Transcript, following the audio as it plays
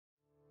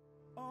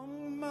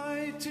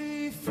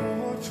mighty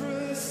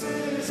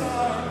fortresses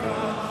are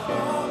God,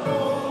 our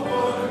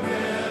bulwark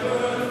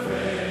never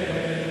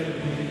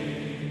failing.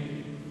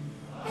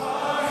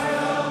 Our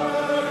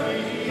helper,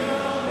 He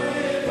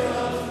amid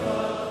the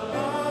flood,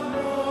 our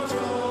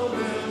mortal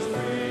ills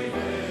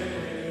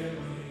prevailing.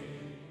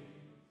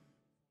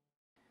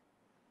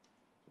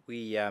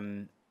 We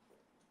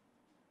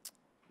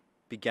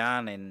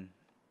began in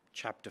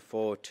chapter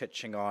 4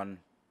 touching on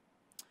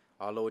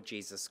our Lord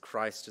Jesus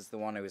Christ as the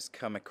one who has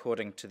come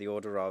according to the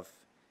order of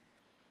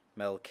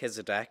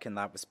Melchizedek, and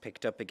that was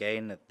picked up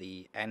again at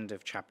the end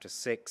of chapter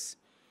 6.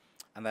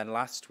 And then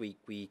last week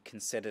we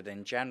considered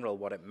in general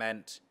what it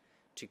meant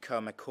to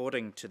come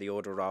according to the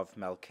order of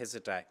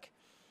Melchizedek,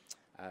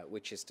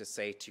 which is to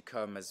say to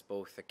come as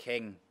both a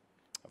king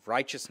of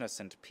righteousness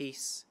and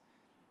peace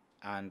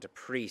and a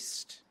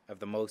priest of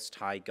the Most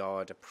High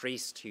God, a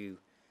priest who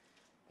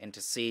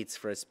intercedes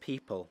for his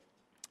people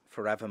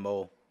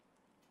forevermore.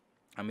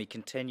 And we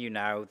continue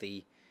now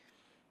the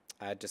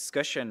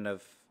discussion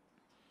of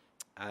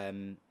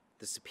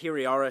the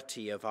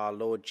superiority of our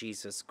Lord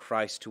Jesus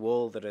Christ to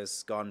all that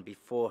has gone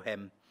before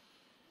him,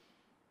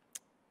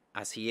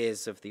 as he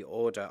is of the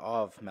order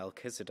of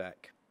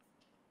Melchizedek.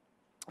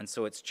 And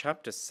so it's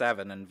chapter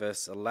 7 and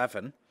verse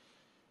 11,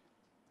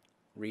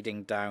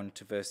 reading down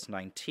to verse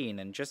 19.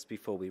 And just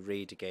before we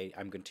read again,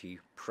 I'm going to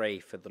pray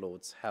for the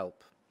Lord's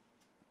help.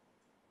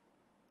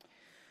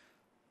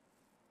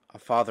 Our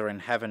Father in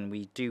heaven,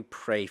 we do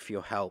pray for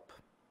your help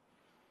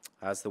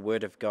as the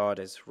word of God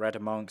is read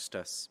amongst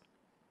us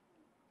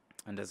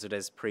and as it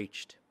is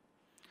preached.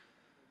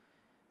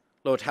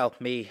 Lord, help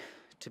me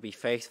to be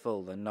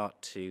faithful and not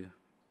to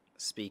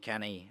speak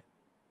any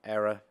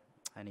error,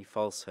 any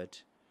falsehood.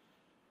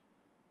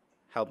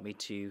 Help me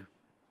to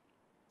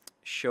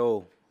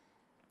show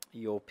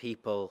your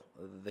people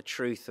the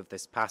truth of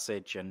this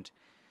passage and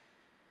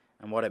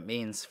what it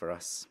means for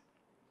us.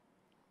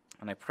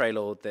 And I pray,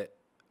 Lord, that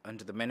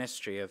under the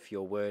ministry of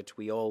your word,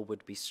 we all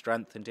would be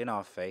strengthened in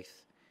our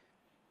faith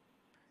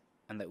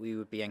and that we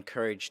would be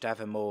encouraged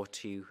evermore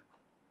to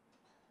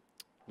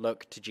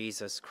look to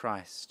Jesus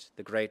Christ,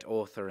 the great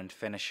author and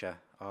finisher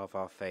of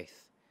our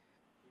faith.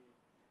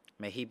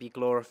 May he be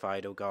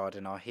glorified, O God,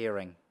 in our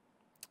hearing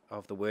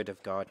of the word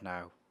of God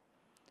now.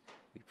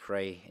 We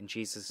pray in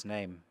Jesus'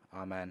 name.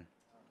 Amen.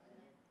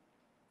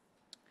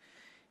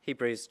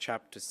 Hebrews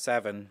chapter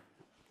 7,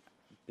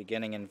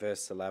 beginning in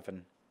verse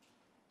 11.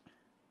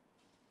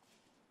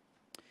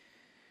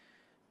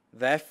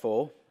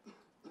 Therefore,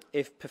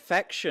 if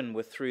perfection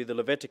were through the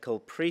Levitical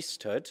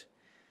priesthood,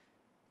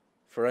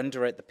 for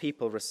under it the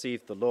people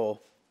received the law,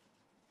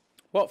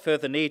 what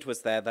further need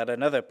was there that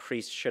another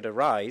priest should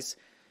arise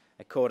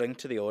according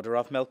to the order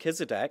of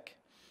Melchizedek,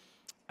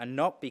 and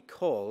not be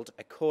called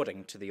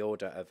according to the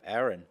order of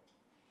Aaron?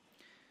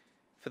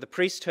 For the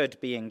priesthood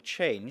being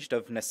changed,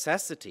 of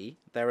necessity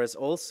there is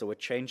also a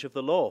change of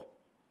the law.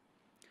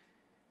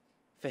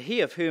 For he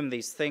of whom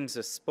these things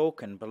are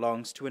spoken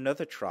belongs to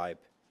another tribe,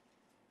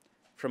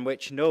 from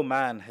which no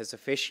man has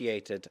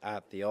officiated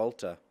at the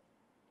altar.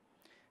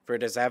 For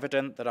it is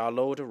evident that our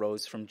Lord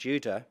arose from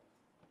Judah,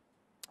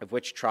 of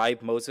which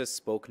tribe Moses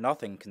spoke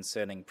nothing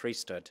concerning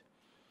priesthood.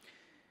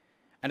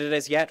 And it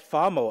is yet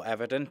far more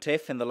evident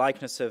if, in the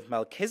likeness of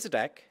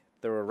Melchizedek,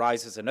 there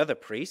arises another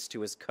priest who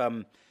has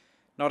come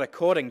not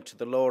according to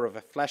the law of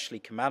a fleshly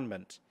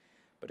commandment,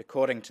 but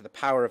according to the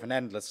power of an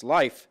endless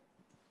life.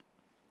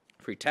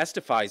 For he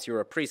testifies, you are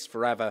a priest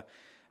forever,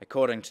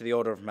 according to the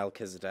order of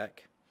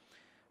Melchizedek.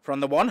 For on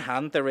the one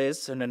hand, there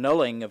is an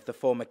annulling of the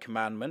former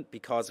commandment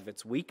because of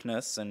its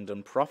weakness and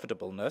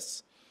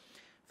unprofitableness,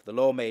 for the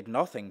law made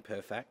nothing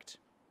perfect.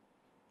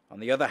 On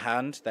the other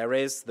hand, there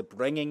is the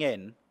bringing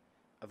in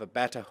of a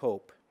better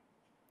hope,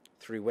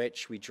 through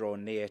which we draw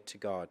near to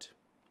God.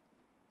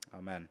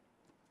 Amen.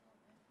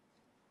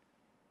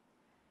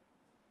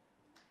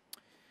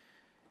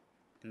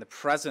 In the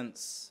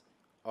presence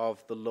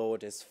of the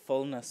Lord is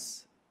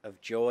fullness of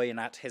joy, and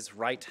at his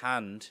right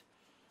hand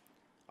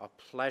are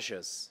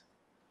pleasures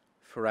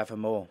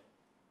forevermore.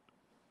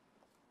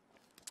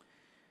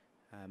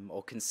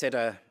 Or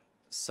consider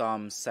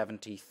Psalm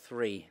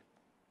 73.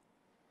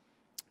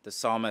 The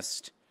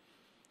psalmist,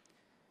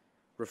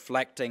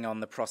 reflecting on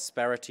the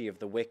prosperity of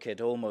the wicked,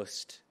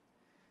 almost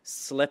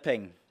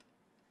slipping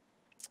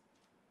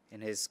in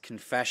his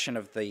confession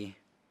of the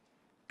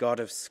God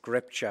of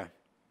Scripture,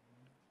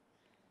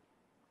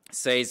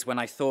 says, when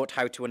I thought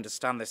how to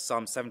understand this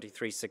Psalm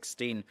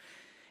 73:16,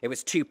 it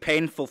was too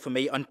painful for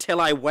me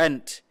until I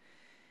went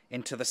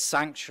into the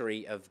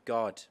sanctuary of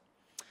God.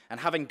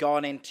 And having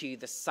gone into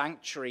the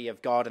sanctuary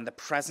of God and the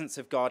presence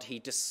of God, he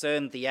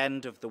discerned the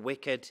end of the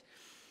wicked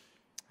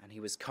and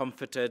he was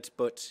comforted.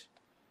 But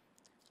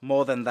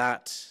more than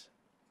that,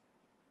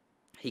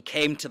 he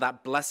came to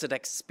that blessed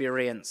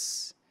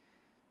experience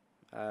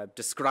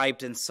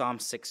described in Psalm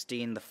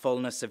 16, the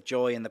fullness of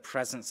joy in the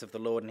presence of the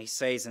Lord. And he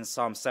says in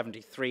Psalm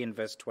 73 in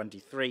verse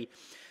 23,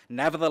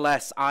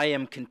 nevertheless, I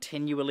am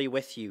continually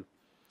with you.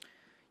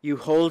 You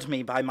hold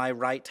me by my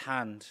right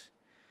hand.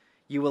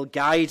 You will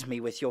guide me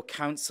with your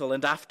counsel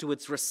and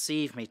afterwards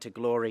receive me to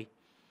glory.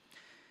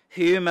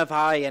 Whom have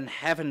I in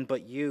heaven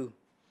but you?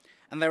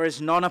 And there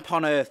is none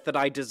upon earth that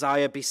I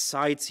desire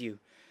besides you.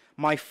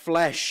 My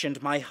flesh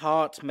and my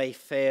heart may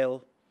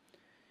fail,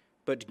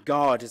 but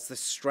God is the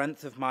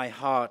strength of my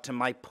heart and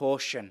my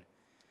portion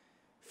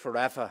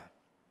forever.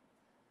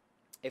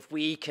 If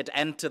we could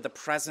enter the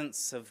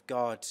presence of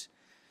God,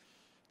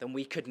 then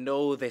we could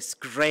know this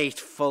great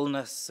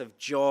fullness of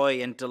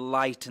joy and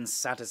delight and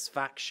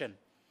satisfaction.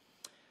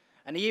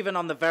 And even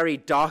on the very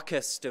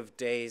darkest of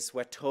days,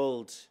 we're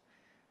told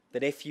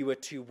that if you were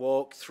to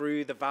walk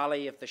through the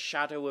valley of the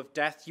shadow of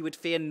death, you would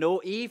fear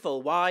no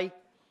evil. Why?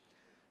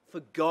 For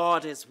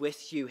God is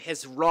with you.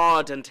 His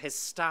rod and his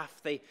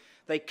staff,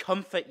 they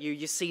comfort you.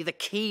 You see, the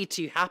key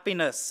to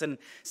happiness and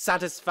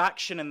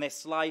satisfaction in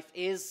this life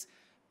is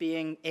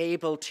being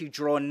able to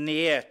draw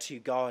near to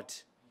God,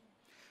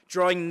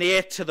 drawing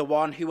near to the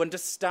one who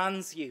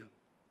understands you,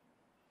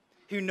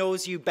 who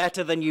knows you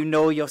better than you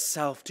know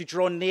yourself, to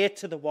draw near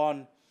to the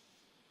one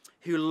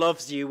who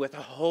loves you with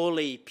a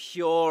holy,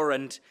 pure,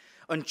 and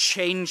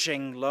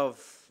unchanging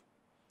love.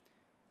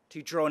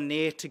 To draw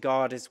near to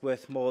God is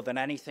worth more than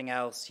anything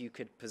else you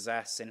could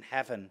possess in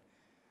heaven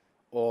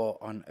or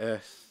on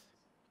earth.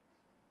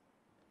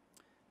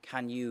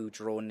 Can you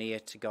draw near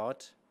to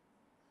God?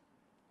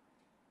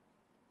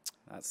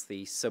 That's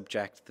the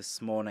subject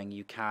this morning.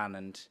 You can.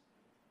 And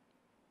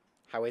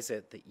how is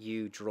it that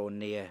you draw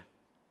near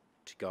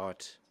to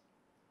God?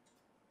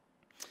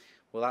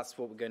 Well, that's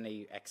what we're going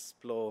to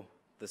explore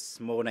this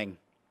morning.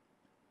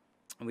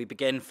 And we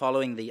begin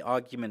following the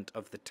argument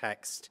of the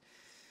text.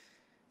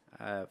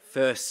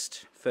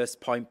 First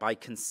point by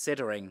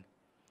considering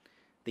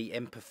the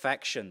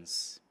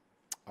imperfections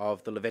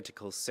of the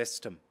Levitical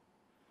system.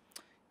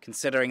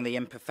 Considering the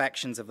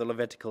imperfections of the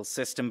Levitical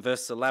system,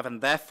 verse 11,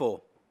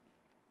 therefore,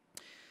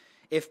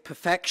 if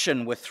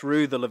perfection were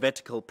through the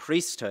Levitical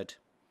priesthood,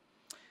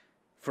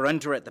 for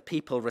under it the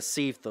people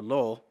received the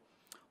law,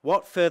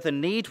 what further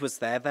need was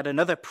there that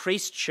another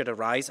priest should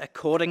arise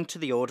according to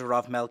the order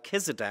of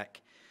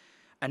Melchizedek,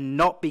 and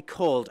not be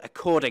called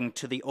according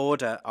to the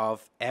order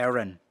of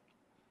Aaron?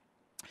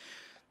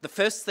 The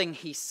first thing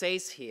he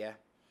says here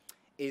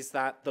is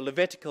that the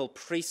Levitical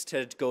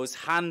priesthood goes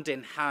hand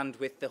in hand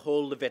with the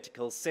whole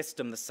Levitical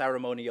system, the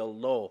ceremonial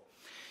law.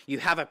 You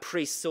have a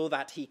priest so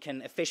that he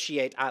can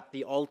officiate at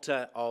the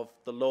altar of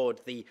the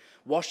Lord. The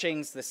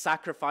washings, the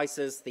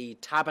sacrifices, the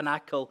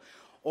tabernacle,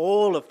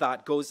 all of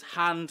that goes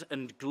hand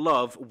and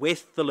glove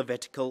with the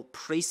Levitical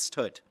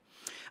priesthood.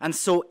 And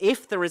so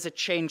if there is a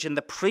change in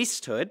the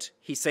priesthood,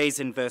 he says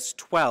in verse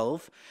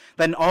 12,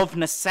 then of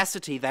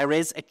necessity there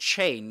is a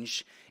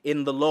change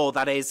in the law,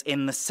 that is,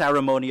 in the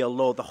ceremonial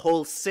law. The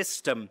whole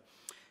system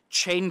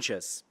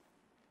changes.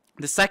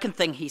 The second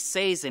thing he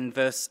says in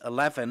verse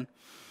 11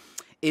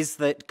 is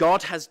that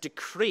God has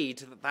decreed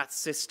that that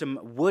system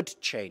would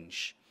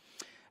change.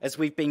 As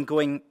we've been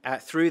going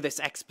through this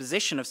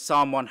exposition of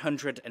Psalm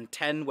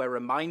 110, we're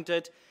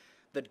reminded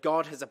that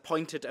God has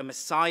appointed a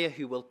Messiah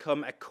who will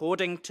come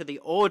according to the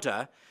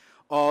order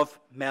of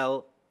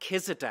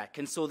Melchizedek.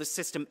 And so the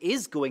system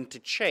is going to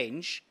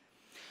change.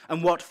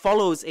 And what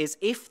follows is,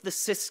 if the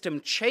system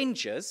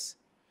changes,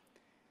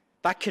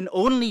 that can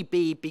only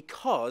be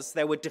because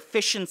there were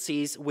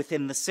deficiencies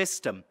within the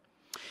system.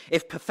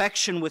 If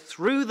perfection were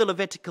through the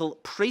Levitical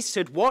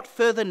priesthood, what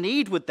further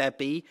need would there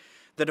be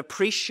that a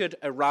priest should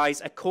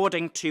arise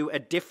according to a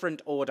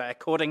different order,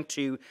 according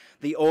to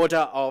the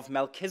order of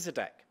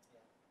Melchizedek?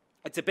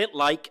 It's a bit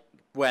like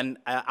when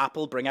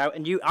Apple bring out a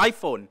new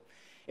iPhone.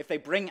 If they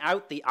bring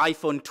out the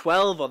iPhone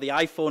 12 or the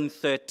iPhone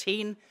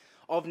 13,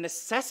 of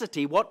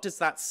necessity, what does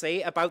that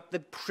say about the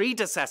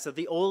predecessor,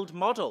 the old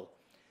model?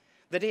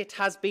 That it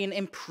has been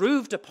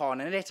improved upon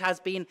and it has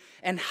been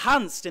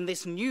enhanced in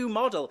this new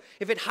model.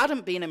 If it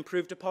hadn't been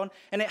improved upon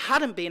and it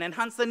hadn't been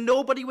enhanced, then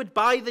nobody would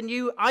buy the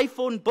new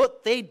iPhone,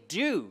 but they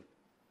do.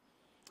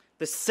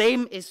 The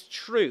same is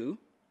true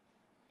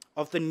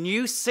of the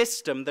new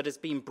system that has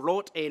been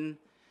brought in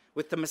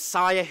with the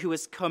Messiah who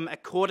has come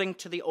according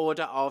to the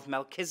order of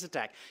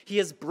Melchizedek. He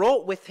has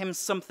brought with him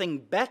something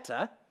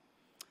better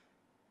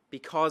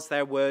because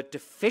there were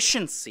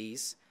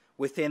deficiencies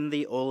within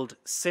the old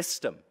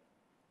system.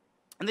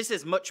 And this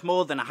is much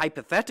more than a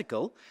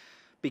hypothetical,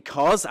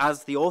 because,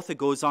 as the author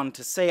goes on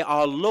to say,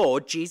 our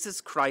Lord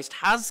Jesus Christ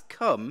has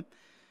come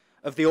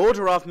of the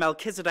order of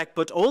Melchizedek,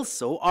 but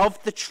also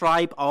of the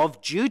tribe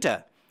of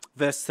Judah.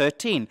 Verse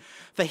 13,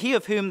 for he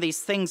of whom these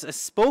things are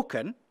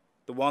spoken,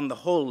 the one the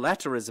whole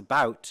letter is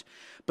about,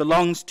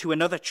 belongs to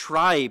another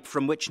tribe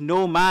from which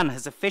no man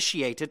has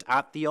officiated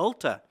at the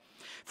altar.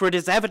 For it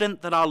is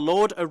evident that our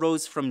Lord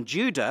arose from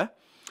Judah,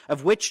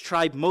 of which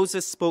tribe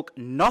Moses spoke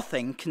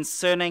nothing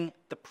concerning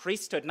the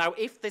priesthood. Now,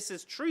 if this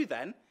is true,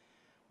 then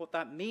what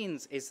that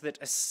means is that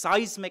a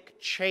seismic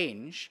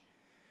change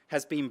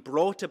has been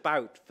brought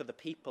about for the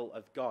people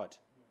of God.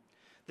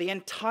 The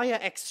entire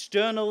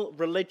external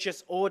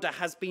religious order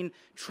has been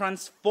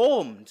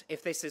transformed,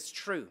 if this is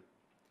true.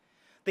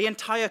 The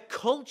entire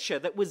culture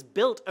that was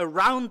built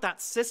around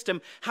that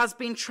system has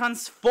been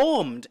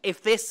transformed,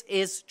 if this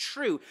is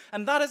true.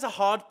 And that is a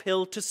hard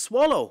pill to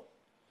swallow.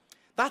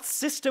 That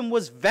system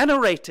was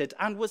venerated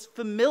and was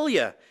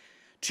familiar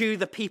to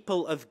the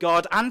people of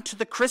God and to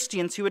the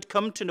Christians who had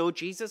come to know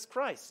Jesus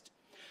Christ.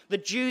 The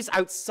Jews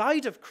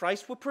outside of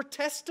Christ were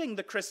protesting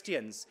the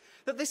Christians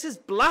that this is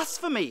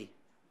blasphemy.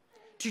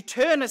 To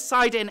turn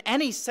aside in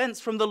any sense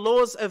from the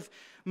laws of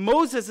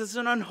Moses is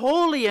an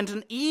unholy and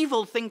an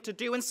evil thing to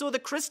do, and so the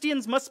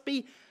Christians must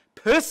be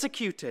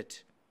persecuted.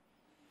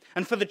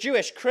 And for the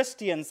Jewish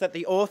Christians that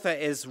the author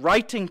is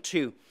writing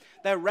to,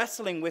 they're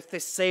wrestling with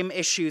this same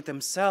issue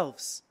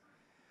themselves.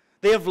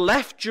 They have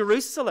left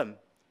Jerusalem.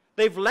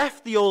 They've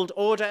left the old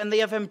order and they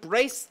have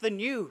embraced the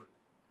new.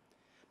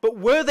 But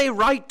were they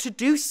right to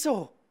do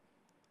so?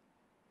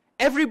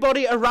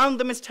 Everybody around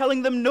them is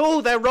telling them, no,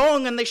 they're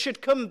wrong and they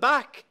should come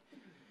back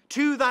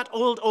to that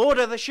old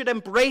order. They should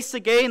embrace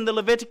again the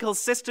Levitical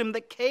system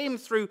that came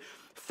through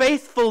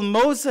faithful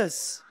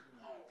Moses.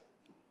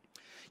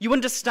 You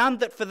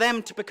understand that for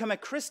them to become a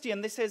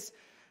Christian, this is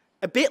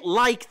a bit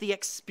like the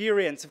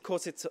experience. Of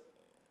course, it's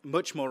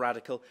much more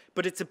radical,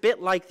 but it's a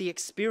bit like the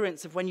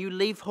experience of when you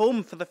leave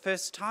home for the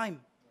first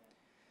time.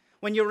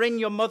 When you're in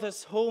your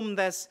mother's home,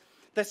 there's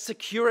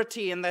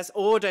security and there's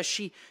order.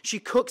 She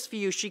cooks for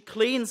you, she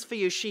cleans for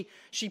you,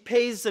 she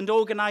pays and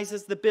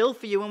organizes the bill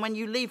for you. And when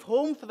you leave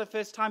home for the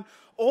first time,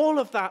 all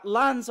of that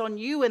lands on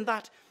you, and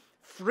that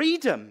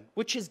freedom,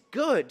 which is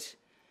good,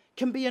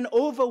 can be an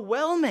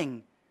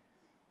overwhelming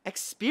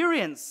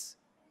experience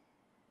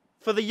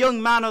for the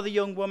young man or the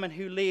young woman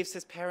who leaves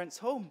his parents'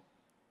 home.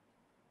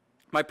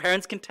 My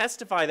parents can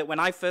testify that when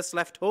I first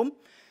left home,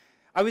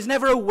 I was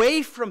never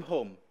away from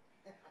home.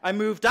 I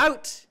moved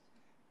out,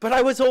 but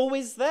I was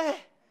always there,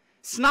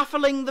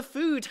 snaffling the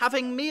food,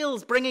 having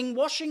meals, bringing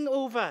washing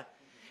over.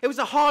 It was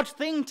a hard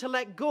thing to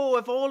let go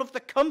of all of the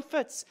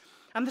comforts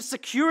and the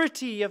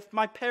security of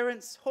my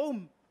parents'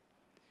 home.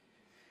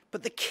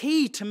 But the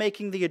key to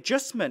making the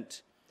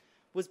adjustment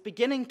was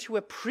beginning to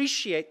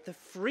appreciate the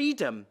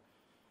freedom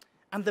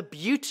and the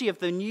beauty of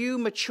the new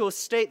mature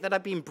state that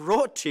I've been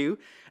brought to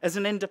as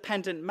an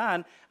independent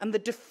man, and the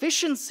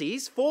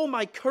deficiencies for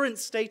my current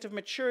state of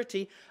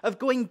maturity of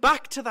going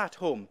back to that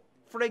home.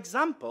 For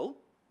example,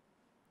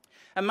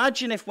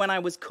 imagine if when I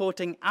was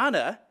courting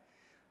Anna,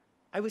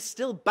 I was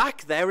still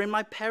back there in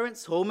my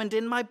parents' home and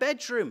in my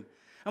bedroom.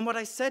 And what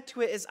I said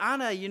to it is,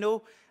 Anna,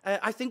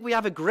 I think we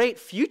have a great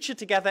future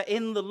together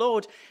in the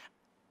Lord.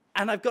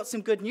 And I've got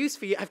some good news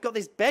for you. I've got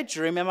this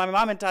bedroom in my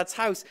mum and dad's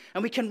house,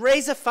 and we can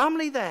raise a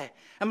family there.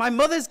 And my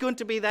mother's going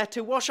to be there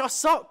to wash our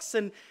socks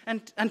and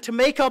to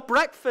make our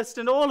breakfast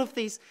and all of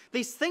these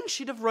things.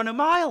 She'd have run a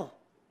mile.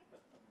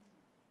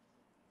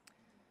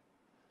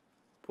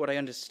 What I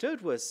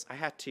understood was I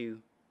had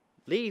to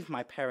leave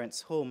my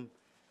parents' home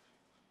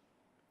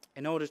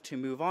in order to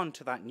move on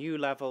to that new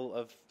level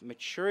of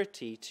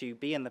maturity, to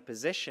be in the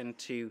position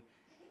to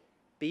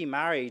be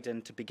married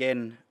and to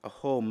begin a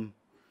home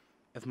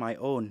of my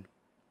own.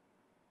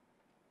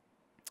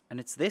 And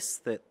it's this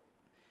that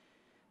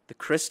the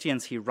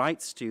Christians he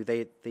writes to,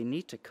 they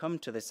need to come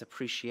to this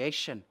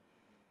appreciation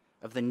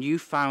of the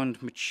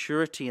newfound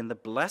maturity and the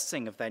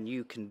blessing of their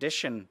new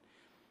condition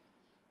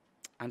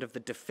and of the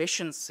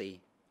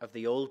deficiency of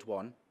the old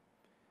one,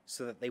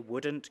 so that they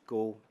wouldn't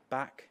go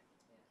back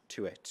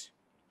to it.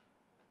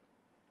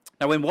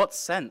 Now, in what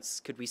sense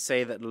could we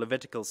say that the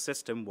Levitical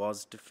system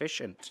was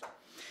deficient?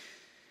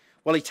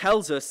 Well, he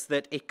tells us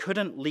that it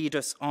couldn't lead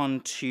us on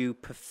to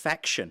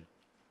perfection.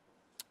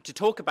 To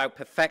talk about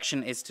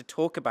perfection is to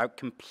talk about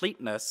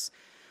completeness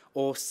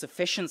or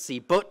sufficiency,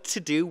 but to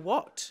do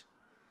what?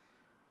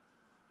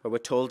 Well, we're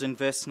told in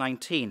verse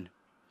 19,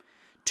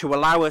 to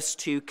allow us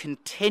to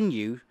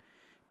continue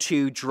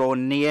to draw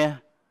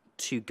near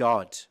to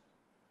God.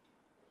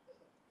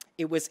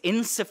 It was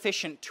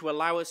insufficient to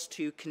allow us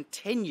to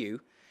continue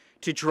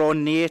to draw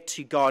near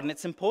to God. And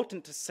it's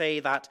important to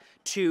say that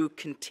to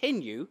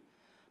continue,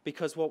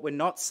 because what we're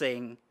not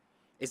saying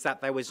is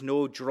that there was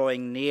no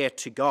drawing near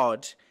to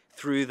God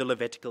through the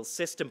Levitical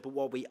system. But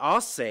what we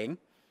are saying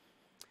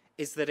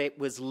is that it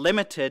was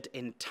limited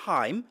in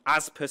time.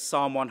 As per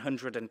Psalm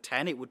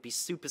 110, it would be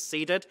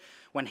superseded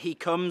when he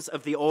comes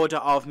of the order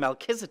of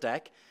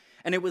Melchizedek.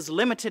 And it was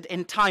limited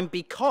in time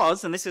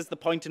because, and this is the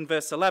point in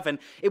verse 11,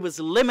 it was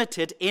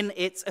limited in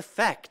its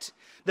effect.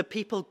 The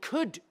people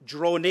could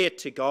draw near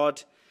to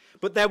God,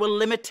 but there were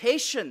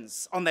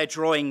limitations on their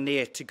drawing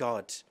near to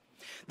God.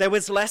 There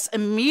was less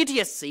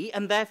immediacy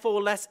and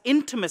therefore less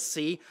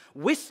intimacy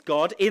with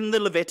God in the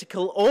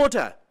Levitical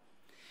order.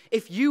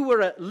 If you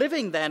were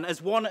living then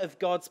as one of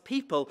God's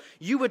people,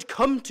 you would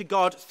come to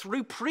God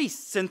through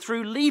priests and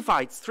through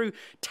Levites, through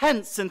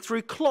tents and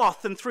through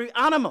cloth and through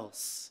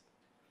animals.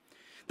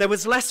 There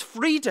was less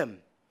freedom.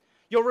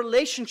 Your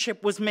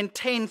relationship was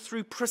maintained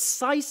through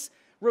precise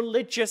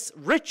religious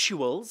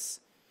rituals,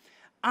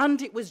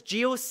 and it was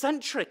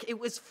geocentric. It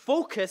was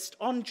focused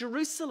on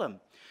Jerusalem.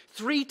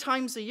 3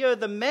 times a year,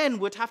 the men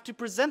would have to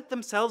present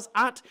themselves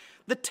at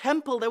the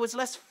temple. There was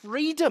less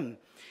freedom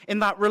in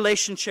that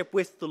relationship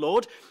with the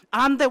Lord,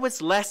 and there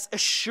was less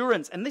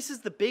assurance. And this is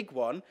the big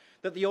one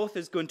that the author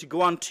is going to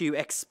go on to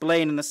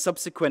explain in the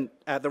subsequent,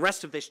 the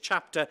rest of this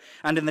chapter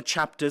and in the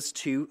chapters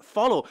to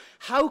follow.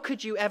 How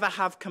could you ever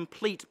have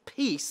complete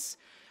peace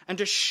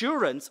and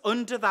assurance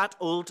under that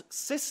old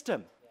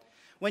system?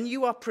 When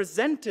you are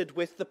presented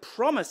with the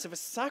promise of a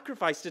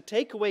sacrifice to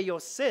take away your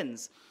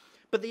sins,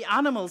 but the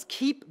animals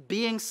keep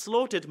being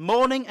slaughtered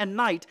morning and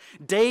night,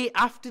 day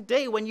after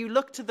day. When you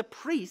look to the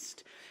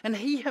priest, and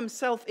he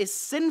himself is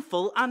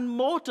sinful and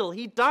mortal,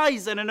 he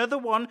dies and another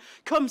one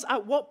comes.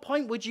 At what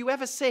point would you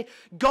ever say,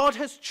 God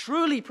has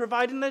truly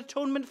provided an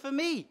atonement for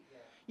me?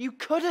 You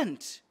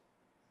couldn't.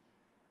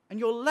 And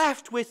you're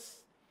left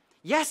with,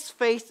 yes,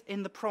 faith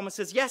in the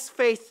promises, yes,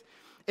 faith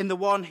in the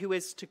one who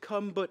is to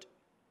come, but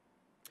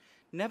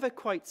never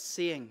quite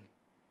seeing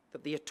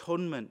that the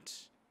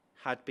atonement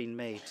had been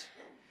made.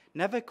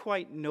 Never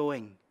quite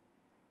knowing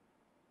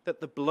that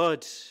the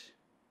blood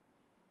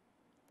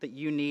that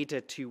you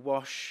needed to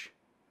wash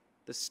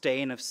the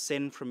stain of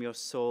sin from your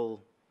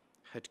soul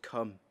had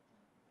come.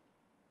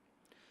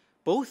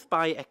 Both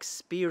by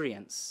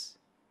experience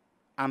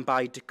and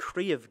by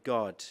decree of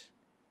God,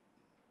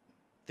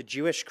 the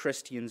Jewish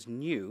Christians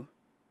knew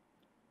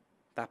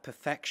that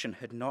perfection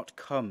had not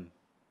come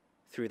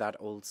through that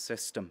old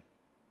system.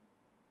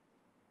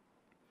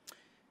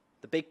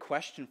 The big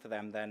question for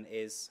them then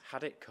is,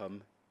 had it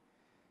come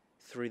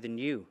through the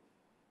new?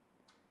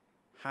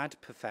 Had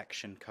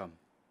perfection come?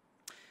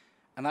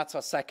 And that's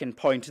our second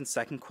point and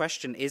second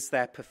question. Is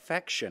there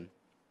perfection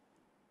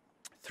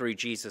through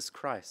Jesus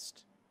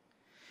Christ?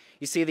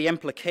 You see, the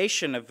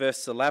implication of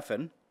verse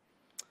 11,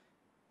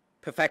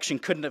 perfection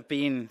couldn't have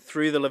been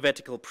through the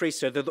Levitical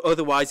priesthood,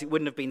 otherwise it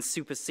wouldn't have been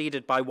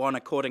superseded by one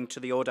according to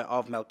the order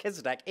of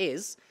Melchizedek,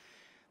 is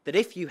that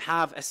if you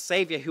have a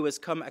Savior who has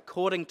come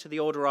according to the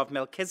order of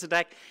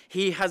Melchizedek,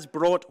 he has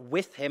brought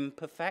with him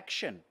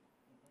perfection.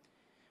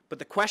 But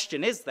the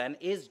question is then,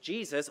 is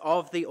Jesus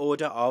of the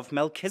order of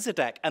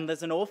Melchizedek? And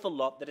there's an awful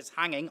lot that is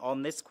hanging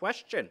on this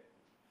question.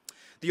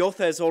 The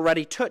author has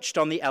already touched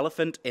on the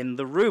elephant in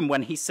the room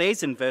when he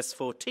says in verse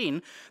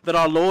 14 that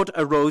our Lord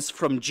arose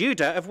from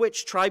Judah, of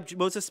which tribe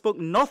Moses spoke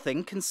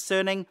nothing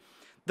concerning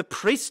the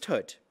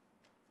priesthood.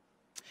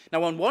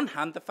 Now, on one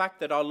hand, the fact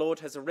that our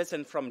Lord has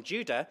arisen from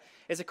Judah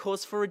is a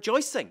cause for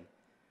rejoicing.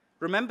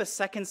 Remember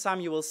 2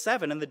 Samuel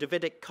 7 and the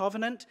Davidic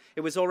covenant?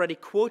 It was already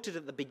quoted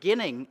at the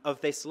beginning of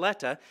this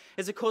letter,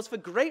 is a cause for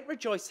great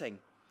rejoicing.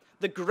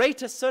 The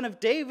greater son of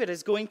David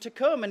is going to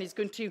come, and he's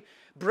going to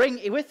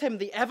bring with him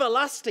the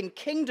everlasting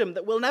kingdom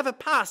that will never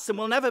pass and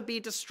will never be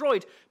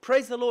destroyed.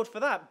 Praise the Lord for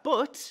that.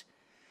 But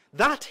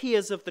that he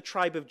is of the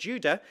tribe of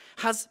Judah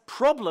has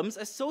problems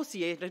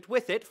associated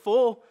with it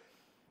for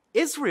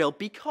Israel,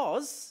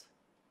 because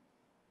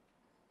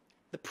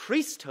the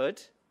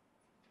priesthood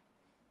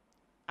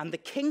and the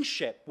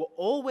kingship were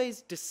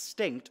always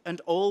distinct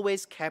and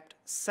always kept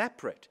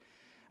separate.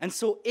 And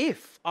so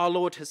if our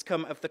Lord has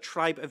come of the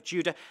tribe of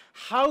Judah,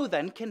 how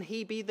then can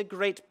he be the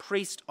great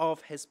priest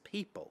of his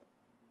people?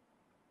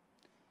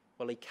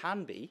 Well, he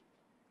can be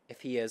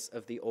if he is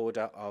of the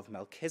order of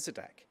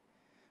Melchizedek,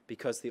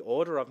 because the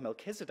order of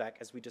Melchizedek,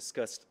 as we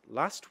discussed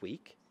last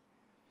week,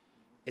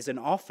 is an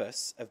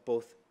office of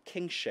both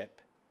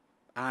kingship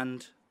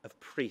and of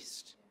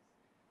priest.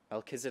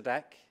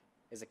 Melchizedek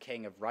is a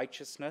king of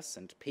righteousness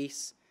and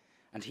peace,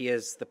 and he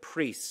is the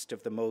priest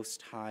of the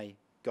Most High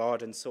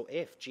God. And so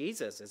if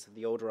Jesus is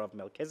the order of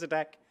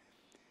Melchizedek,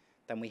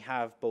 then we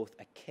have both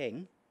a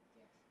king,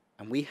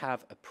 and we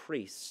have a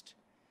priest,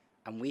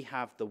 and we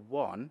have the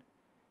one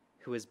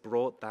who has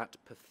brought that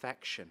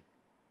perfection,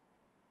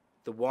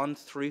 the one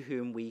through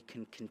whom we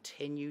can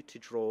continue to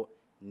draw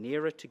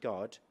nearer to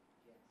God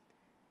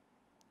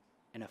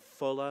in a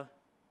fuller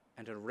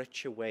and a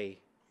richer way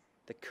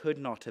that could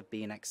not have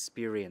been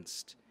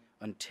experienced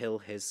until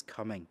his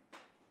coming.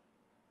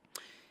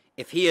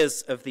 If he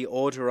is of the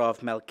order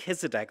of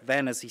Melchizedek,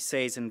 then, as he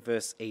says in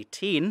verse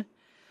 18,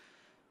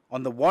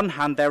 on the one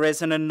hand, there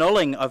is an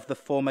annulling of the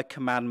former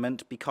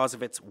commandment because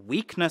of its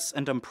weakness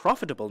and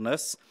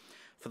unprofitableness,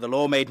 for the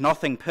law made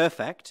nothing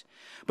perfect.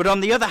 But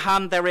on the other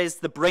hand, there is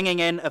the bringing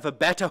in of a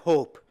better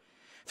hope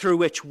through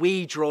which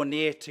we draw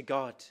near to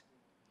God.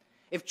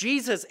 If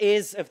Jesus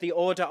is of the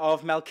order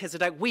of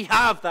Melchizedek, we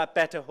have that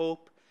better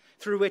hope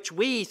through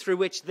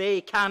which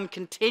they can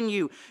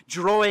continue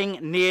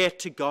drawing near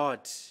to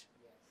God.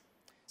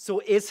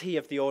 So is he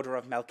of the order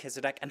of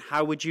Melchizedek, and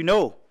how would you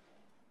know?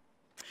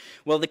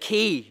 Well, the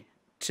key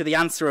to the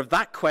answer of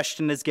that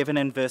question is given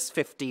in verse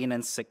 15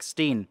 and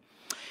 16.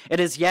 It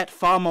is yet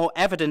far more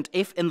evident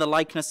if in the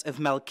likeness of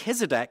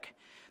Melchizedek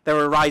there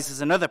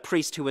arises another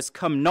priest who has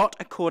come not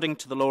according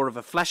to the law of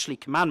a fleshly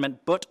commandment,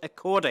 but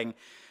according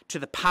to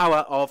the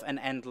power of an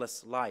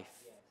endless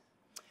life.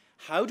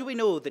 How do we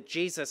know that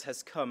Jesus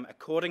has come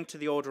according to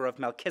the order of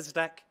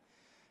Melchizedek?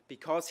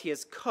 Because he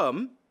has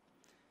come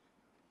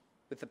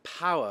with the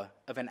power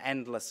of an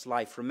endless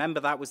life.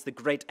 Remember, that was the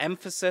great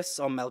emphasis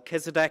on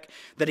Melchizedek,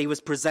 that he was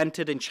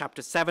presented in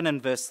chapter 7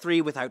 and verse 3,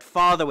 without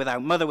father,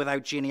 without mother,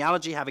 without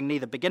genealogy, having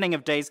neither beginning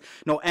of days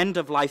nor end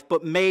of life,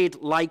 but made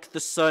like the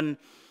Son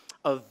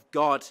of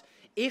God.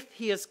 if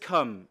he has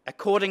come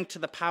according to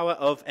the power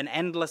of an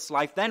endless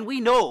life, then we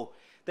know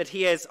that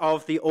he is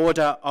of the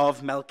order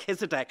of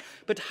Melchizedek.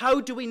 But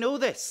how do we know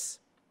this?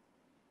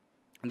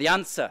 And the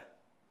answer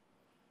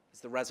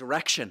is the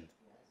resurrection,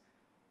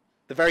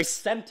 the very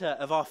center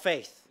of our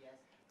faith,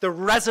 the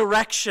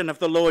resurrection of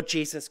the Lord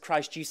Jesus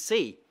Christ. You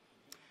see,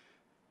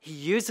 he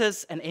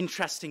uses an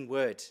interesting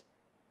word.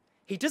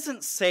 He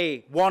doesn't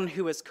say one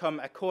who has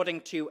come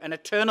according to an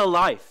eternal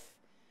life,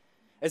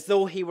 as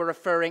though he were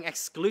referring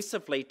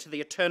exclusively to the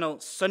eternal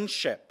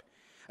sonship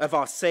of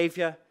our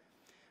Savior.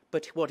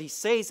 But what he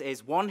says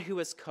is one who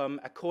has come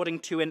according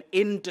to an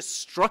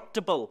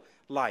indestructible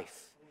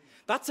life.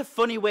 That's a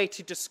funny way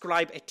to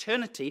describe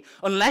eternity,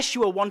 unless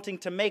you are wanting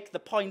to make the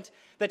point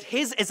that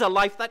his is a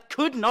life that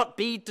could not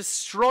be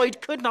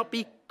destroyed, could not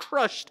be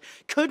crushed,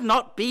 could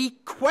not be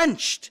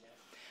quenched.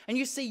 And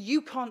you see,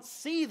 you can't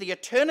see the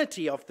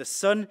eternity of the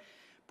Son,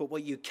 but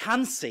what you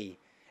can see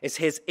is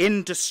his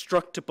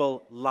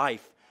indestructible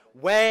life.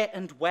 Where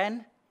and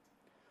when?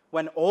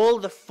 When all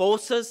the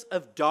forces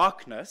of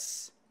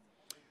darkness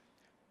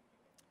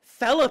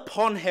fell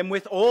upon him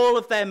with all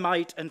of their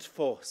might and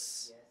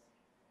force.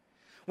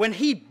 When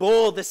he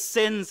bore the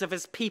sins of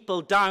his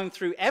people down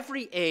through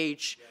every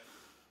age,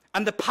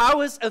 and the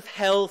powers of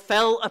hell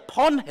fell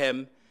upon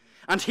him,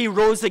 and he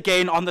rose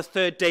again on the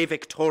third day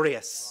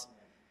victorious.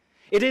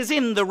 It is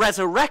in the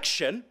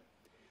resurrection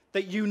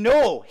that you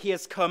know he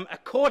has come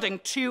according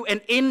to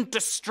an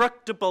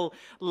indestructible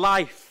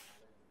life.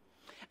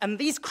 And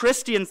these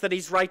Christians that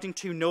he's writing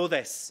to know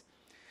this,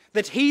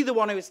 that he, the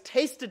one who has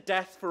tasted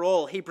death for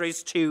all,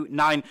 Hebrews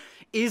 2:9,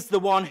 is the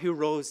one who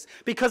rose,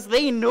 because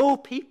they know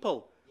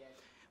people,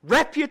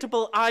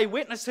 reputable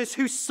eyewitnesses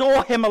who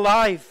saw him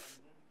alive.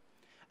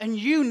 And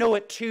you know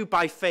it too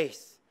by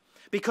faith,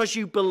 because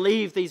you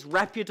believe these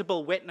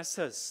reputable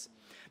witnesses.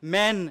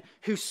 Men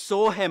who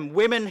saw him,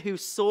 women who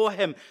saw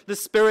him, the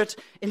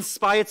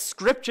Spirit-inspired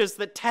scriptures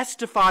that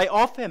testify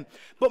of him.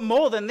 But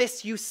more than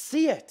this, you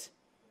see it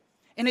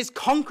in his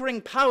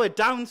conquering power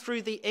down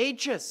through the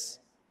ages.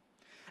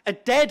 A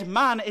dead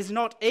man is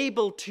not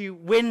able to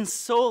win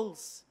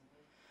souls.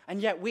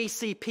 And yet we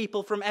see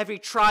people from every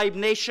tribe,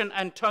 nation,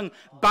 and tongue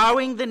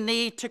bowing the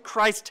knee to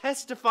Christ,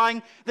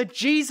 testifying that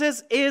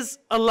Jesus is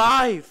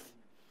alive.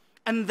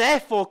 And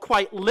therefore,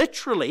 quite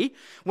literally,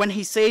 when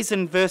he says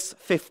in verse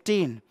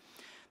 15,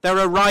 there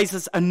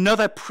arises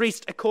another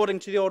priest according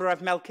to the order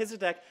of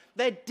Melchizedek.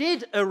 There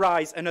did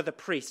arise another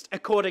priest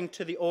according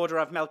to the order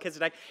of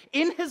Melchizedek.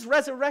 In his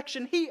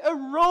resurrection, he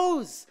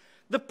arose,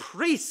 the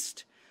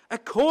priest,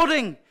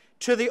 according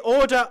to the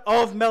order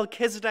of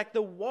Melchizedek,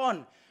 the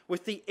one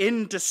with the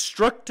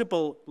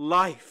indestructible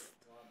life.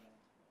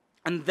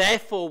 And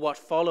therefore, what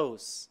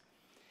follows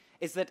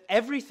is that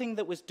everything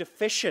that was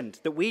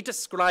deficient, that we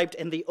described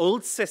in the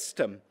old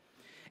system,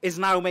 is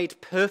now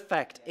made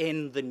perfect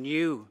in the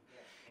new,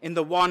 in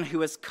the one who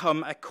has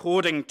come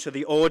according to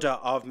the order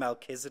of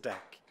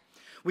Melchizedek.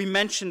 We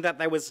mentioned that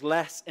there was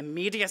less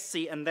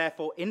immediacy and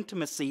therefore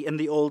intimacy in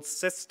the old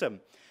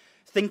system.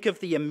 Think of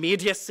the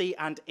immediacy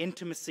and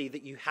intimacy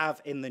that you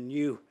have in the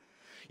new.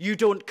 You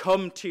don't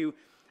come to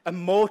a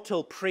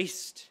mortal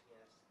priest.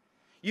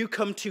 You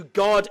come to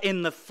God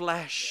in the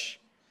flesh.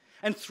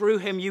 And through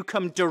him you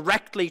come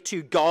directly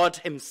to God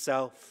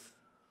himself.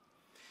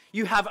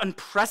 You have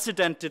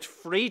unprecedented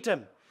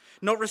freedom,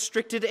 not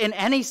restricted in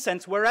any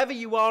sense. Wherever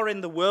you are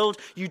in the world,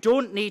 you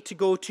don't need to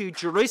go to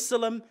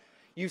Jerusalem.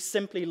 You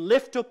simply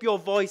lift up your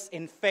voice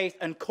in faith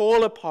and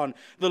call upon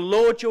the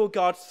Lord your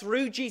God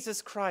through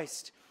Jesus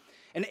Christ.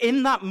 And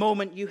in that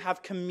moment, you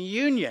have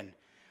communion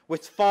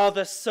with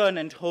Father, Son,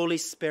 and Holy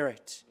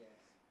Spirit.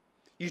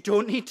 You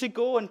don't need to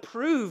go and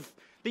prove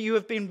that you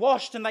have been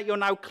washed and that you're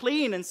now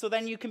clean, and so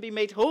then you can be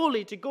made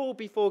holy to go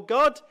before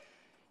God.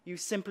 You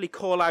simply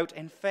call out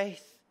in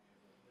faith.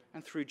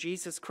 And through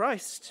Jesus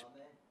Christ,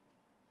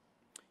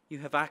 you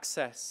have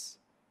access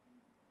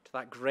to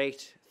that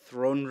great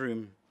throne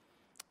room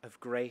of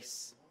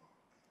grace.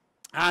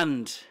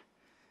 And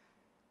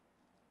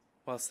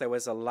whilst there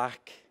was a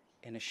lack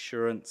in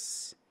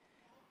assurance,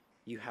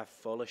 you have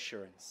full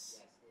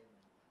assurance.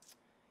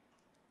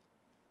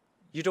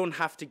 You don't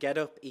have to get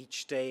up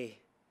each day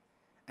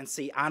and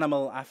see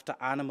animal after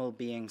animal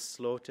being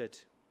slaughtered,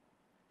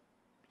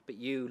 but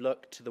you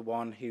look to the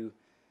one who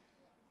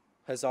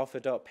has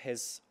offered up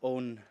his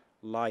own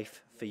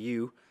life for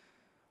you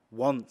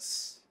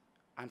once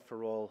and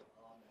for all.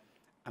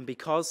 And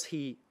because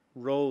he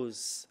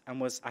rose and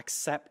was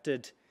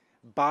accepted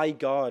by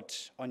God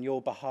on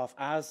your behalf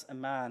as a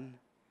man,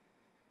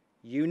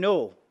 you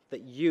know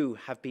that you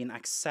have been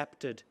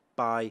accepted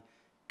by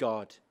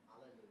God.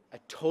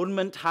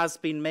 Atonement has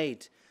been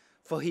made,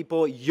 for he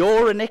bore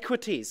your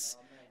iniquities,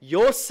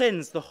 your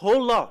sins, the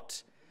whole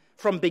lot,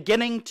 from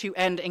beginning to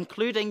end,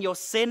 including your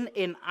sin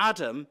in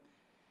Adam,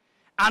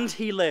 and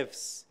he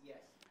lives.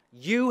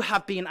 You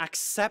have been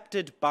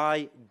accepted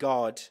by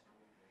God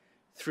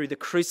through the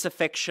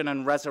crucifixion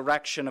and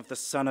resurrection of the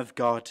Son of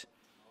God.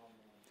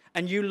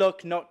 And you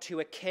look not to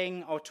a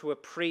king or to a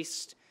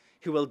priest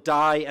who will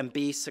die and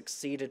be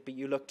succeeded, but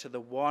you look to the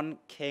one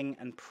king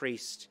and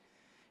priest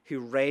who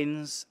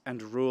reigns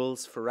and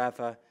rules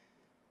forever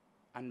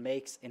and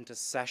makes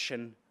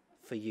intercession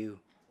for you.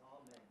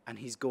 And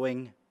he's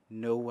going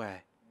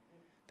nowhere.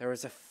 There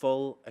is a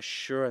full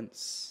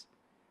assurance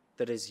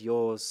that is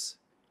yours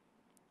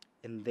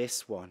in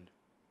this one,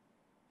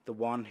 the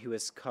one who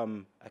has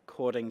come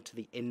according to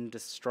the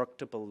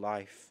indestructible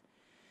life,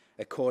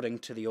 according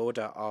to the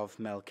order of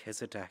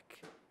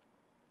Melchizedek.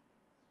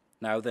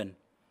 Now then,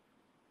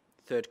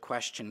 third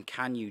question,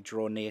 can you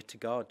draw near to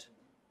God?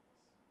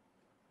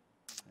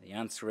 The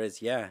answer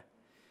is yeah,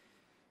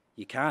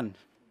 you can.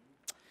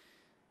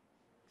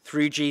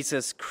 Through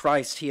Jesus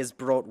Christ, he has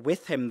brought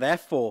with him,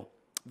 therefore,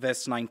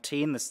 verse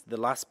 19, this is the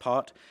last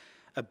part,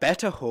 a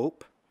better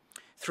hope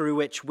through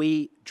which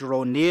we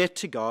draw near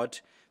to God,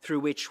 through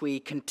which we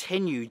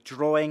continue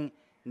drawing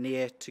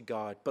near to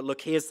God. But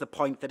look, here's the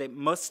point, that it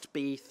must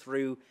be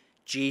through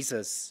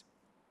Jesus.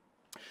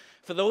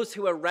 For those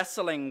who are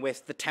wrestling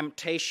with the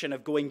temptation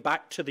of going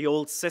back to the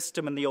old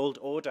system and the old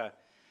order,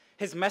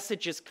 his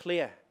message is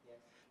clear,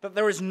 that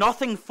there is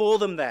nothing for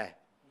them there.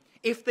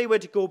 If they were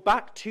to go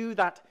back to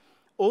that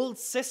old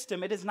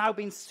system, it has now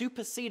been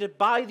superseded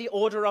by the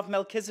order of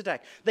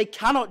Melchizedek. They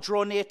cannot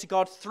draw near to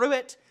God through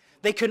it.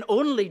 They can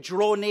only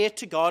draw near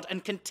to God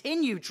and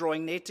continue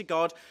drawing near to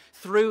God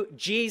through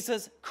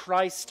Jesus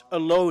Christ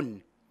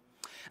alone.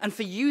 And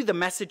for you, the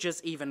message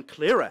is even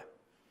clearer.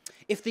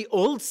 If the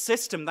old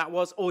system that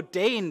was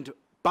ordained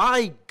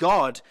by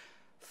God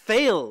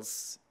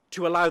fails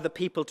to allow the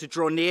people to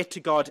draw near to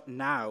God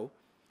now,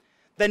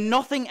 then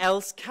nothing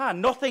else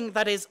can, nothing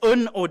that is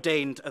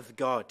unordained of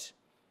God.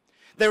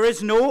 There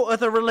is no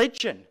other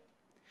religion,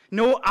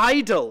 no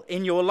idol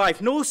in your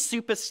life, no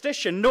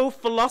superstition, no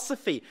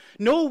philosophy,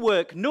 no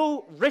work,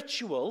 no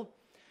ritual,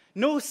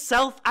 no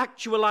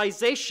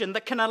self-actualization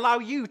that can allow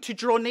you to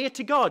draw near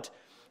to God.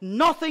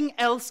 Nothing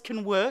else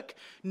can work.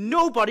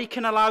 Nobody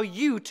can allow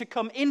you to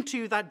come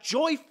into that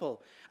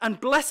joyful and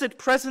blessed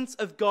presence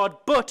of God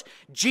but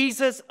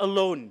Jesus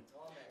alone.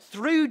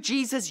 Through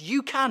Jesus,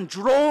 you can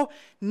draw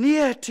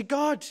near to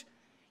God.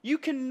 You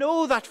can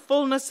know that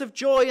fullness of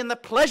joy and the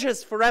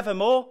pleasures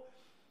forevermore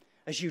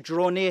as you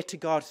draw near to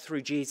God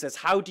through Jesus.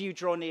 How do you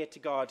draw near to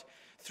God?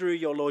 Through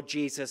your Lord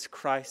Jesus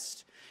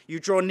Christ. You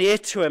draw near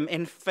to him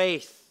in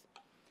faith,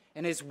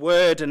 in his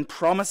word and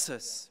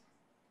promises.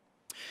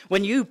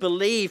 When you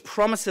believe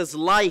promises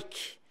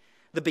like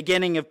the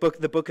beginning of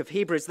the book of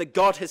Hebrews, that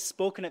God has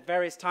spoken at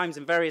various times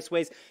in various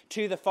ways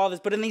to the fathers,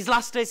 but in these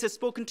last days has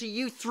spoken to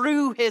you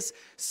through his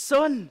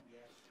Son.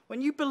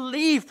 When you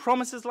believe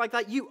promises like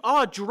that, you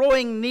are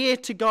drawing near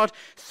to God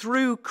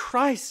through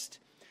Christ.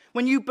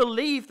 When you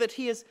believe that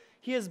he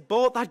has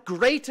bought that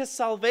greater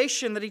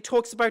salvation that he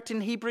talks about in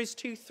Hebrews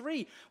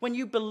 2:3. When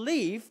you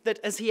believe that,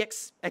 as he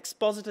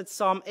exposited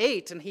Psalm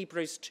 8 in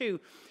Hebrews 2,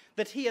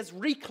 that he has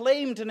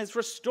reclaimed and is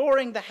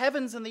restoring the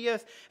heavens and the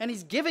earth, and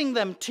he's giving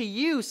them to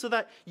you so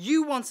that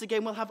you once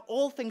again will have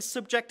all things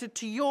subjected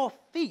to your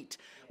feet.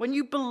 When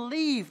you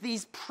believe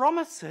these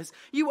promises,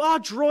 you are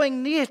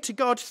drawing near to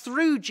God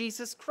through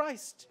Jesus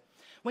Christ.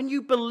 When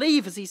you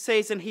believe, as he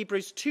says in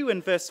Hebrews 2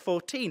 and verse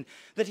 14,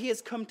 that he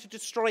has come to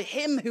destroy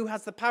him who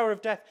has the power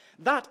of death,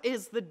 that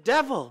is the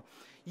devil.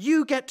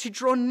 You get to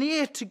draw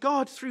near to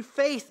God through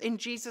faith in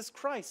Jesus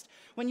Christ.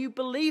 When you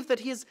believe that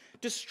he has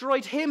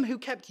destroyed him who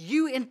kept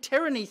you in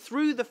tyranny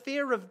through the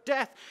fear of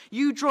death,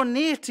 you draw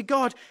near to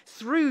God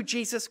through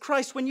Jesus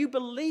Christ. When you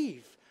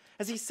believe,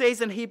 as he says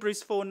in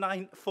Hebrews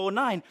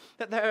 4:9,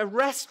 that their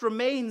rest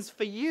remains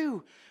for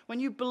you.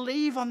 When you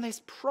believe on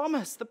this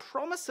promise, the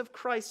promise of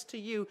Christ to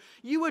you,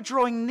 you are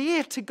drawing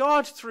near to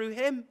God through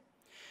him.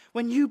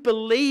 When you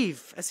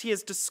believe, as he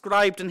is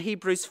described in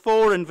Hebrews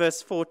 4 and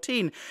verse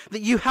 14,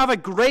 that you have a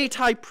great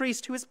high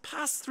priest who has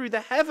passed through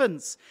the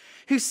heavens,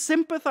 who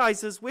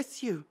sympathizes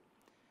with you,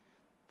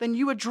 then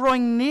you are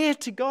drawing near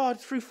to God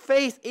through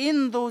faith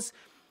in those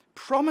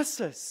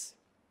promises.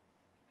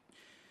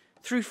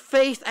 Through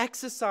faith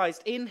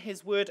exercised in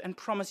his word and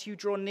promise, you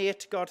draw near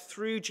to God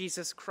through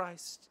Jesus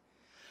Christ.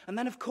 And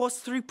then, of course,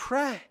 through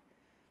prayer.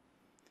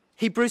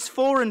 Hebrews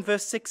 4 and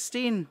verse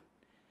 16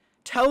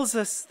 tells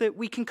us that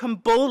we can come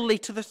boldly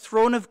to the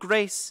throne of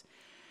grace,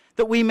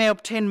 that we may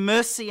obtain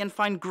mercy and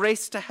find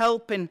grace to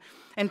help in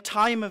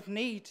time of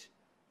need.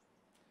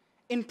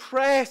 In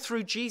prayer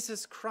through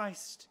Jesus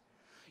Christ,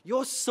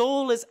 your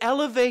soul is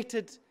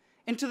elevated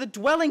into the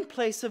dwelling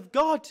place of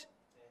God.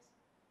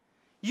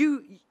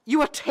 You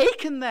are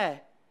taken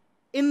there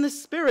in the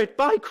Spirit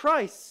by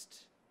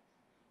Christ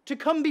to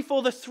come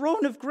before the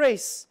throne of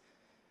grace.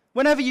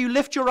 Whenever you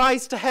lift your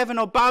eyes to heaven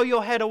or bow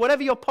your head or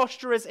whatever your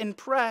posture is in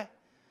prayer,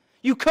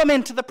 you come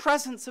into the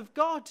presence of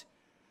God.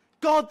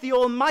 God the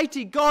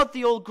Almighty, God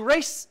the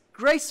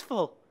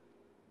All-Graceful.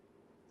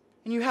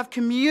 And you have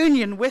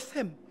communion with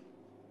him.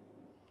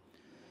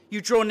 You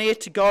draw near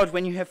to God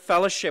when you have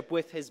fellowship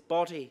with his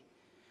body,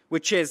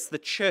 which is the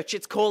church.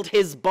 It's called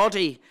his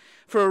body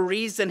for a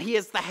reason. He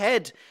is the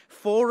head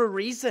for a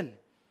reason.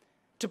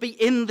 To be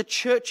in the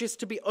church is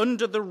to be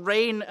under the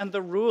reign and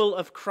the rule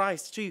of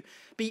Christ. To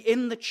be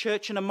in the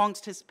church and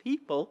amongst his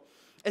people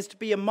is to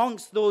be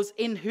amongst those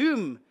in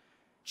whom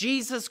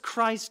Jesus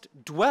Christ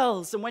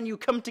dwells. And when you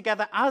come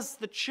together as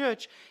the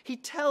church, he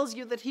tells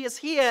you that he is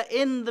here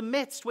in the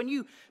midst. When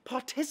you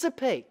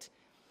participate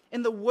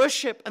in the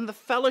worship and the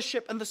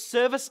fellowship and the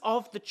service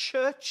of the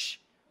church,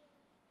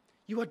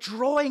 you are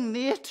drawing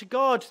near to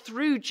God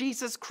through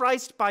Jesus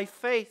Christ by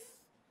faith.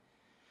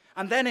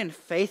 And then in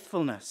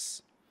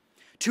faithfulness,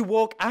 to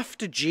walk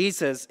after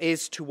Jesus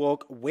is to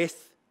walk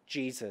with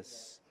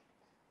Jesus.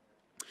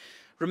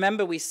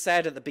 Remember, we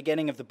said at the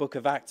beginning of the book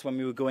of Acts when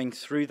we were going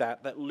through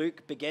that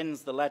Luke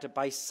begins the letter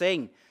by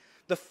saying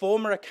the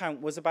former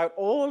account was about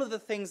all of the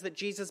things that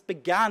Jesus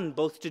began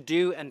both to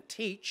do and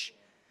teach.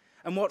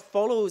 And what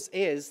follows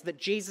is that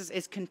Jesus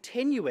is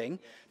continuing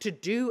to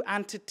do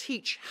and to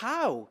teach.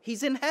 How?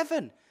 He's in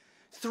heaven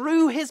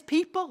through his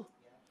people.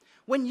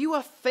 When you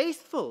are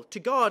faithful to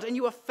God and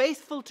you are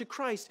faithful to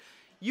Christ,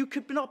 you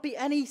could not be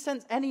any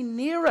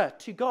nearer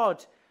to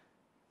God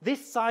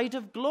this side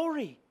of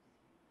glory.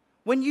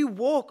 When you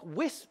walk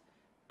with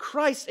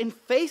Christ in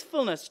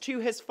faithfulness to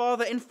his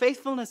Father, in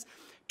faithfulness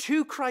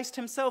to Christ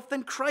himself,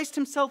 then Christ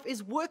himself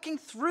is working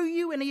through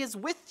you and he is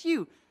with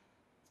you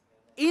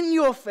in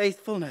your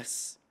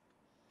faithfulness.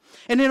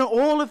 And in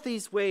all of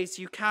these ways,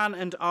 you can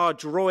and are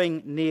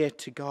drawing near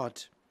to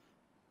God.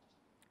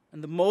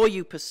 And the more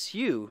you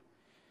pursue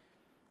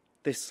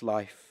this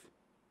life,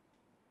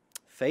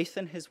 faith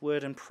in his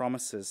word and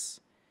promises,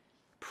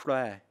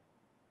 prayer,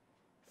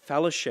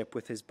 fellowship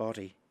with his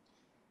body,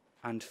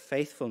 and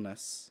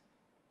faithfulness,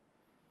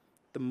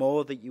 the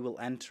more that you will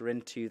enter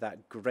into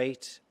that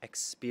great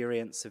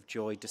experience of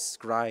joy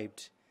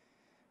described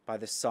by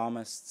the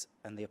psalmists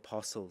and the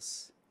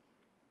apostles.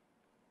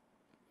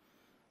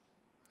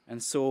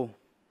 And so,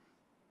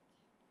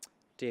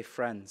 dear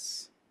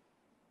friends,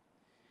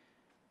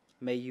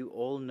 may you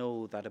all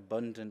know that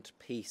abundant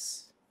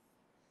peace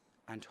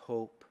and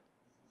hope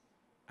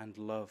and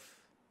love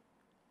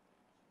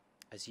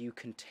as you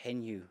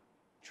continue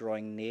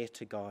drawing near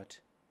to God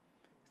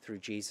through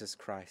Jesus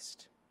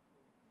Christ.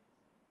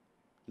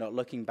 Not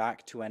looking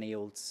back to any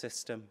old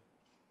system,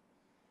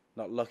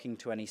 not looking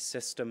to any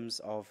systems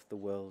of the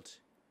world,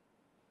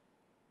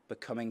 but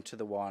coming to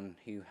the one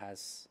who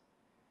has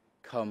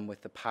come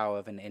with the power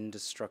of an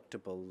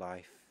indestructible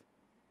life,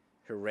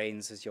 who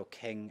reigns as your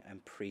King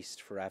and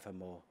priest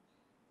forevermore.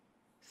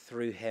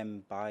 Through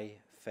him, by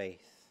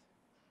faith,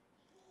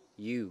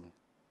 you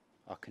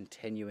are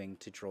continuing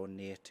to draw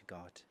near to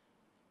God.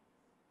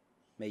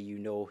 May you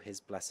know his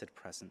blessed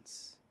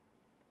presence.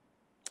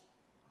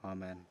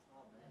 Amen.